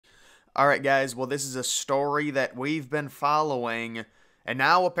All right, guys. Well, this is a story that we've been following, and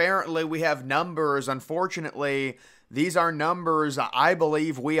now apparently we have numbers. Unfortunately, these are numbers I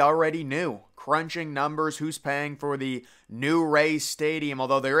believe we already knew. Crunching numbers, who's paying for the new Rays Stadium,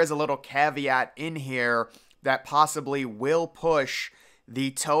 although there is a little caveat in here that possibly will push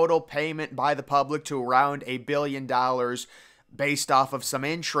the total payment by the public to around $1 billion based off of some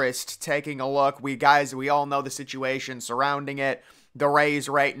interest. Taking a look, we all know the situation surrounding it. The Rays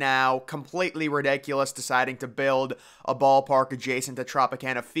right now, completely ridiculous, deciding to build a ballpark adjacent to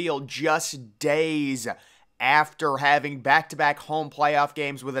Tropicana Field just days after having back-to-back home playoff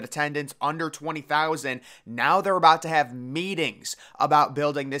games with an attendance under 20,000. Now they're about to have meetings about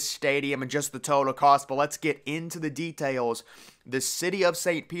building this stadium and just the total cost. But let's get into the details. The city of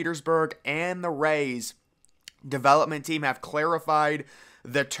St. Petersburg and the Rays development team have clarified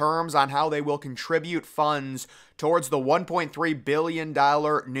the terms on how they will contribute funds towards the $1.3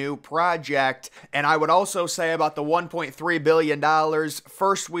 billion new project. And I would also say about the $1.3 billion,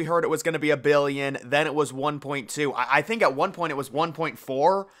 first we heard it was going to be $1 billion, then it was 1.2. I think at one point it was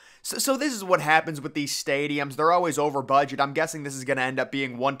 1.4. So this is what happens with these stadiums. They're always over budget. I'm guessing this is going to end up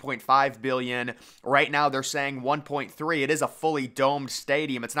being 1.5 billion. Right now they're saying 1.3. It is a fully domed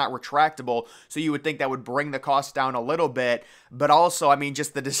stadium. It's not retractable, so you would think that would bring the cost down a little bit. But also, I mean,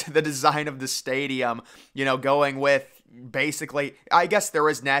 just the design of the stadium, going with basically, I guess there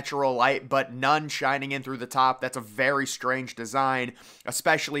is natural light, but none shining in through the top. That's a very strange design,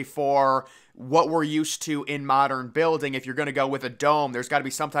 especially for what we're used to in modern building. If you're going to go with a dome, there's got to be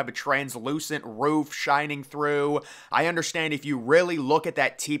some type of translucent roof shining through. I understand if you really look at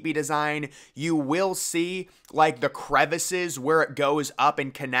that teepee design, you will see like the crevices where it goes up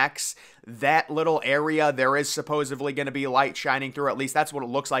and connects. That little area, there is supposedly going to be light shining through. At least that's what it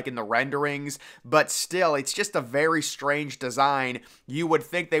looks like in the renderings. But still, it's just a very strange design. You would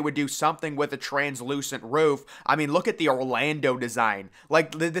think they would do something with a translucent roof. I mean, look at the Orlando design.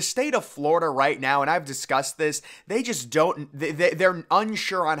 Like the state of Florida right now, and I've discussed this, they just don't, they're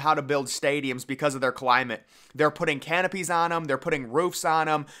unsure on how to build stadiums because of their climate. They're putting canopies on them. They're putting roofs on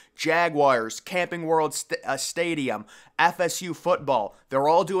them. Jaguars, Camping World Stadium, FSU football. They're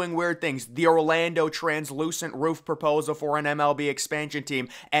all doing weird things. The Orlando translucent roof proposal for an MLB expansion team.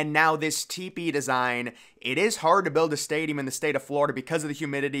 And now this teepee design. It is hard to build a stadium in the state of Florida because of the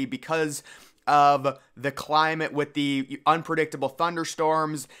humidity, because of the climate with the unpredictable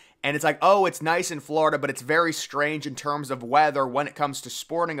thunderstorms. And it's like, oh, it's nice in Florida, but it's very strange in terms of weather when it comes to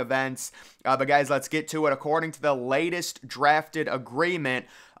sporting events. But guys, let's get to it. According to the latest drafted agreement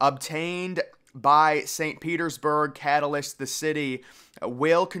obtained by St. Petersburg Catalyst, the city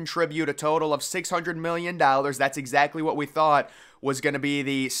will contribute a total of $600 million. That's exactly what we thought was going to be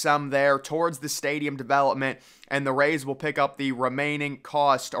the sum there towards the stadium development. And the Rays will pick up the remaining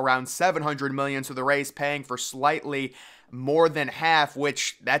cost, around $700 million. So the Rays paying for slightly more than half,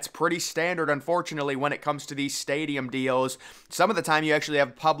 which that's pretty standard, unfortunately, when it comes to these stadium deals. Some of the time you actually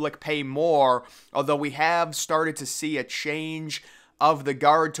have public pay more, although we have started to see a change of the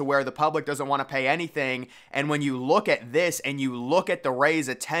guard to where the public doesn't want to pay anything. And when you look at this and you look at the Rays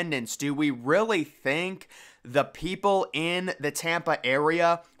attendance, do we really think the people in the Tampa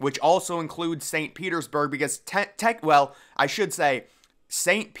area, which also includes St. Petersburg, because I should say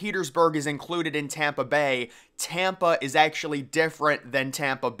St. Petersburg is included in Tampa Bay. Tampa is actually different than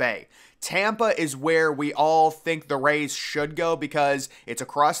Tampa Bay. Tampa is where we all think the Rays should go because it's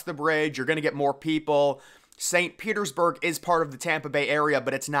across the bridge. You're going to get more people. St. Petersburg is part of the Tampa Bay area,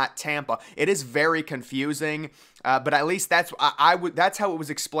 but it's not Tampa. It is very confusing, but at least that's how it was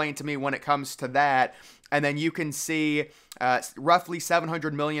explained to me when it comes to that. And then you can see roughly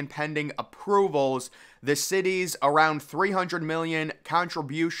 $700 million pending approvals. The city's around $300 million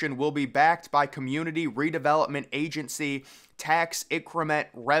contribution will be backed by Community Redevelopment Agency tax increment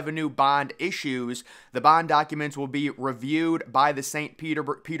revenue bond issues. The bond documents will be reviewed by the St.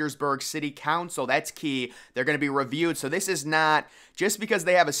 Petersburg City Council. That's key. They're going to be reviewed. So this is not just because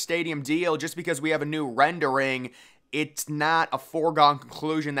they have a stadium deal, just because we have a new rendering, it's not a foregone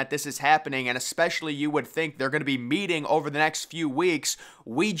conclusion that this is happening, and especially you would think they're going to be meeting over the next few weeks.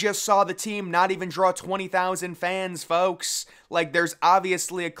 We just saw the team not even draw 20,000 fans, folks. Like, there's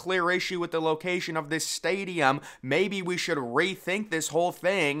obviously a clear issue with the location of this stadium. Maybe we should rethink this whole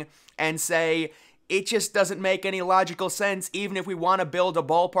thing and say, it just doesn't make any logical sense. Even if we want to build a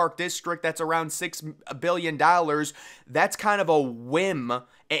ballpark district that's around $6 billion, that's kind of a whim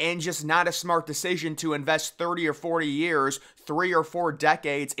and just not a smart decision to invest 30 or 40 years, 3 or 4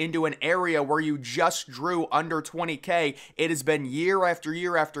 decades into an area where you just drew under 20K. It has been year after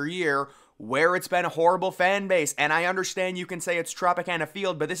year after year where it's been a horrible fan base. And I understand you can say it's Tropicana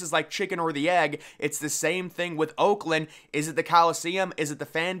Field, but this is like chicken or the egg. It's the same thing with Oakland. Is it the Coliseum? Is it the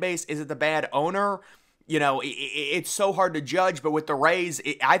fan base? Is it the bad owner? You know, it's so hard to judge, but with the Rays,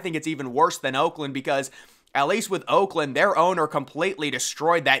 I think it's even worse than Oakland because at least with Oakland, their owner completely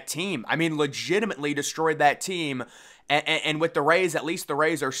destroyed that team. I mean, legitimately destroyed that team. And with the Rays, at least the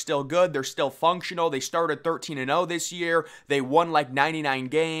Rays are still good. They're still functional. They started 13-0 this year. They won like 99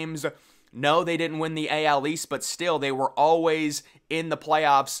 games. No, they didn't win the AL East, but still, they were always in the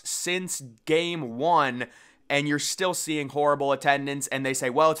playoffs since game one. And you're still seeing horrible attendance, and they say,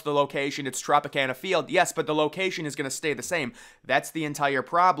 well, it's the location, it's Tropicana Field. Yes, but the location is going to stay the same. That's the entire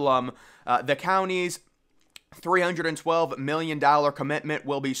problem. The county's $312 million commitment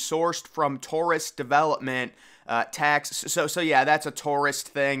will be sourced from tourist development tax. So yeah, that's a tourist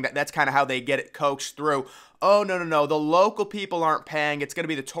thing. That's kind of how they get it coaxed through. Oh, no, the local people aren't paying. It's going to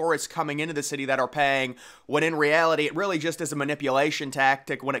be the tourists coming into the city that are paying, when in reality, it really just is a manipulation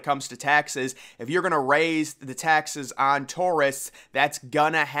tactic when it comes to taxes. If you're going to raise the taxes on tourists, that's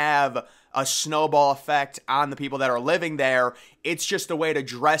going to have a snowball effect on the people that are living there. It's just a way to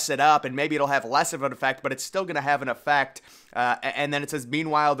dress it up, and maybe it'll have less of an effect, but it's still going to have an effect. And then it says,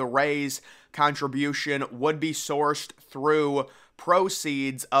 meanwhile, the Rays contribution would be sourced through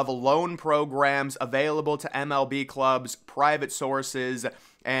proceeds of loan programs available to MLB clubs, private sources,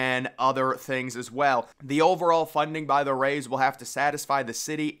 and other things as well. The overall funding by the Rays will have to satisfy the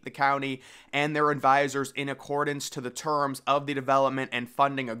city, the county, and their advisors in accordance to the terms of the development and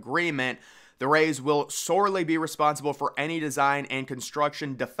funding agreement. The Rays will solely be responsible for any design and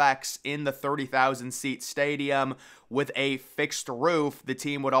construction defects in the 30,000-seat stadium. With a fixed roof, the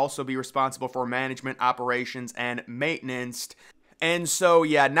team would also be responsible for management, operations, and maintenance. And so,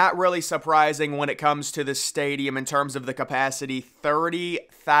 yeah, not really surprising when it comes to the stadium in terms of the capacity.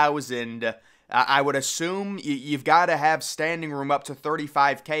 30,000. I would assume you've got to have standing room up to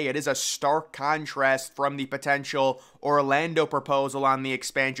 35K. It is a stark contrast from the potential Orlando proposal on the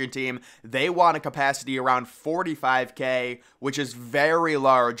expansion team. They want a capacity around 45K, which is very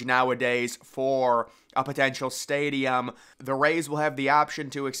large nowadays for a potential stadium. The Rays will have the option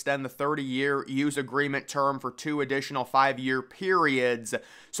to extend the 30-year use agreement term for 2 additional 5-year periods.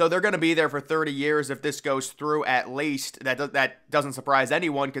 So they're going to be there for 30 years if this goes through at least. That doesn't surprise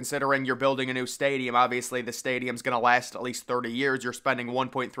anyone considering you're building a new stadium. Obviously, the stadium's going to last at least 30 years. You're spending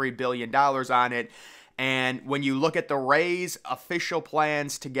 $1.3 billion on it. And when you look at the Rays' official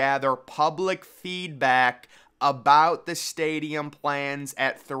plans to gather public feedback about the stadium plans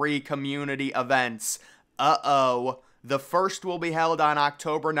at 3 community events. The first will be held on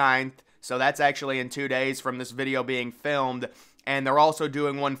October 9th, so that's actually in 2 days from this video being filmed. And they're also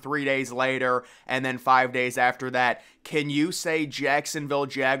doing one 3 days later, and then 5 days after that. Can you say Jacksonville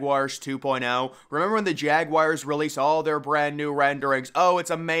Jaguars 2.0? Remember when the Jaguars released all their brand new renderings? Oh, it's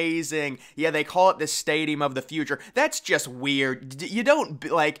amazing. Yeah, they call it the Stadium of the Future. That's just weird. You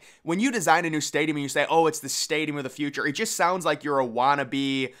don't, like, when you design a new stadium and you say, oh, it's the Stadium of the Future, it just sounds like you're a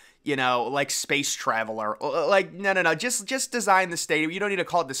wannabe, you know, like space traveler. Like, no. Just design the stadium. You don't need to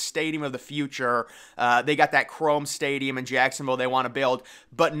call it the Stadium of the Future. They got that Chrome Stadium in Jacksonville they want to build.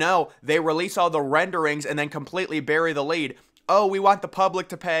 But no, they release all the renderings and then completely bury the lead. Oh, we want the public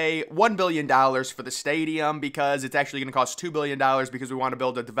to pay $1 billion for the stadium because it's actually going to cost $2 billion because we want to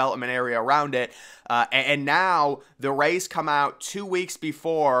build a development area around it. And now the Rays come out 2 weeks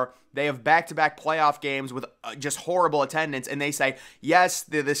before. They have back-to-back playoff games with just horrible attendance, and they say, yes,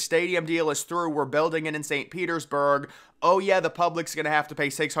 the stadium deal is through. We're building it in St. Petersburg. Oh, yeah, the public's going to have to pay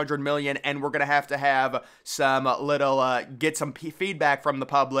 $600 million, and we're going to have some get some feedback from the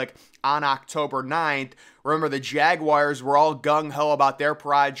public on October 9th. Remember, the Jaguars were all gung-ho about their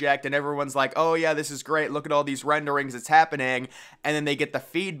project, and everyone's like, oh, yeah, this is great. Look at all these renderings. It's happening. And then they get the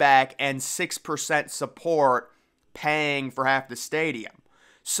feedback and 6% support paying for half the stadium.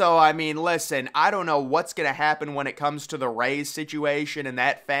 So, I mean, listen, I don't know what's going to happen when it comes to the Rays situation and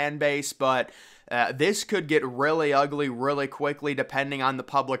that fan base, but this could get really ugly really quickly depending on the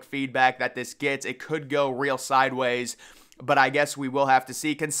public feedback that this gets. It could go real sideways, but I guess we will have to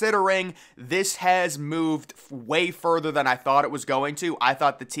see. Considering this has moved way further than I thought it was going to. I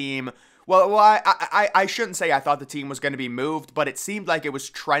thought the team... Well, I shouldn't say I thought the team was going to be moved, but it seemed like it was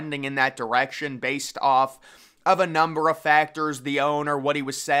trending in that direction based off of a number of factors, the owner, what he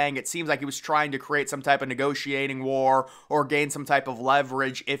was saying. It seems like he was trying to create some type of negotiating war or gain some type of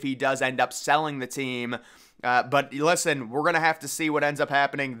leverage if he does end up selling the team. But listen, we're going to have to see what ends up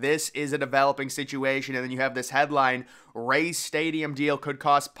happening. This is a developing situation, and then you have this headline, Rays Stadium deal could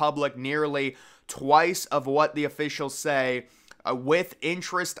cost public nearly twice of what the officials say. With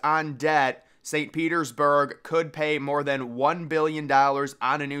interest on debt, St. Petersburg could pay more than $1 billion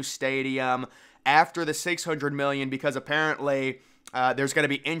on a new stadium after the $600 million, because apparently there's going to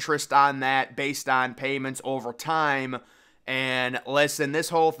be interest on that based on payments over time. And listen, this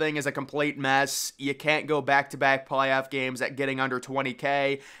whole thing is a complete mess. You can't go back-to-back playoff games at getting under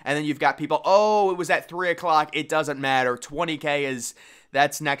 20K. And then you've got people, oh, it was at 3 o'clock. It doesn't matter. 20K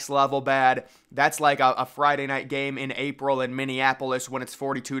that's next level bad. That's like a Friday night game in April in Minneapolis when it's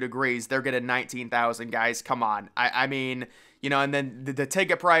 42 degrees. They're getting 19,000, guys. Come on. I mean, you know, and then the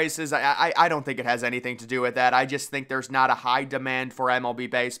ticket prices, I don't think it has anything to do with that. I just think there's not a high demand for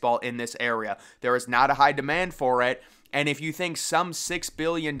MLB baseball in this area. There is not a high demand for it. And if you think some $6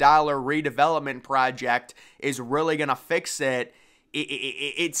 billion redevelopment project is really going to fix it,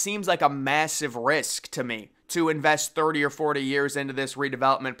 it seems like a massive risk to me to invest 30 or 40 years into this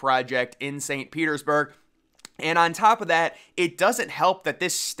redevelopment project in St. Petersburg. And on top of that, it doesn't help that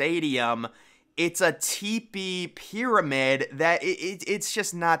this stadium, it's a teepee pyramid that it's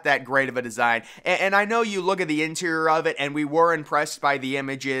just not that great of a design. And I know you look at the interior of it, and we were impressed by the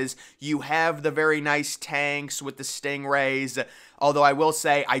images. You have the very nice tanks with the stingrays. Although I will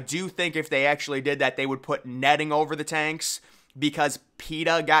say, I do think if they actually did that, they would put netting over the tanks, because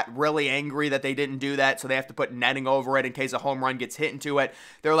PETA got really angry that they didn't do that, so they have to put netting over it in case a home run gets hit into it.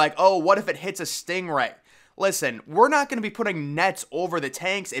 They're like, oh, what if it hits a stingray? Listen, we're not going to be putting nets over the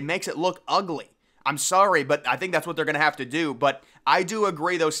tanks. It makes it look ugly. I'm sorry, but I think that's what they're going to have to do. But I do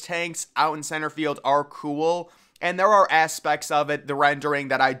agree those tanks out in center field are cool, and there are aspects of it, the rendering,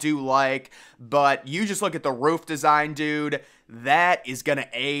 that I do like. But you just look at the roof design, dude. That is going to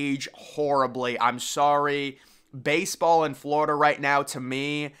age horribly. I'm sorry. Baseball in Florida right now, to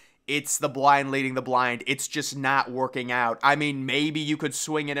me, it's the blind leading the blind. It's just not working out. I mean, maybe you could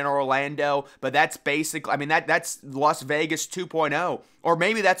swing it in Orlando, but that's basically, I mean, that's Las Vegas 2.0. Or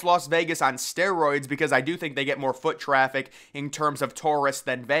maybe that's Las Vegas on steroids, because I do think they get more foot traffic in terms of tourists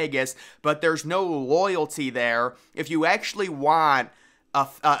than Vegas, but there's no loyalty there. If you actually want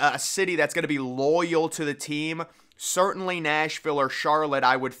a city that's going to be loyal to the team, certainly Nashville or Charlotte,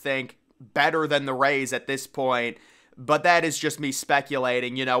 I would think, better than the Rays at this point. But that is just me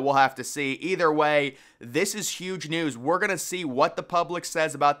speculating. You know, we'll have to see. Either way, this is huge news. We're going to see what the public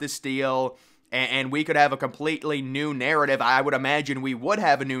says about this deal, and we could have a completely new narrative. I would imagine we would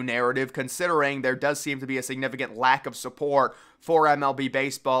have a new narrative, considering there does seem to be a significant lack of support for MLB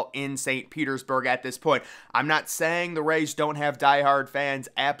baseball in St. Petersburg at this point. I'm not saying the Rays don't have diehard fans.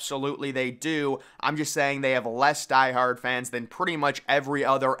 Absolutely they do. I'm just saying they have less diehard fans than pretty much every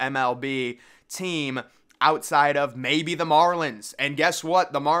other MLB team outside of maybe the Marlins. And guess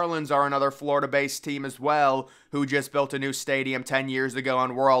what? The Marlins are another Florida-based team as well, who just built a new stadium 10 years ago,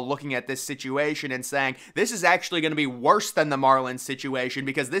 and we're all looking at this situation and saying, this is actually going to be worse than the Marlins situation,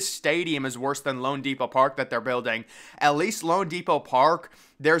 because this stadium is worse than Lone Depot Park that they're building. At least Lone Depot Park,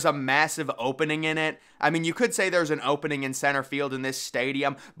 there's a massive opening in it. I mean, you could say there's an opening in center field in this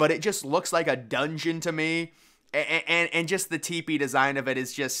stadium, but it just looks like a dungeon to me. And just the teepee design of it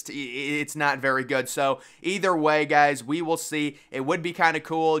is just, it's not very good. So either way, guys, we will see. It would be kind of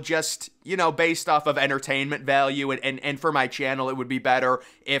cool, just, you know, based off of entertainment value. And for my channel, it would be better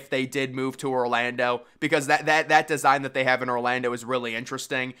if they did move to Orlando, because that design that they have in Orlando is really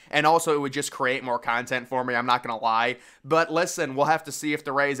interesting. And also, it would just create more content for me. I'm not going to lie. But listen, we'll have to see if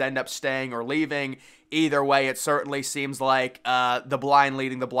the Rays end up staying or leaving. Either way, it certainly seems like the blind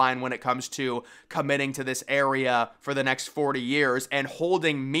leading the blind when it comes to committing to this area for the next 40 years and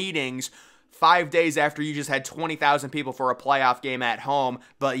holding meetings 5 days after you just had 20,000 people for a playoff game at home.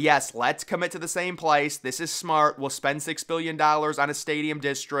 But yes, let's commit to the same place. This is smart. We'll spend $6 billion on a stadium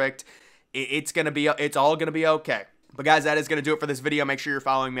district. It's all going to be okay. But guys, that is going to do it for this video. Make sure you're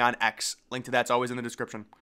following me on X. Link to that's always in the description.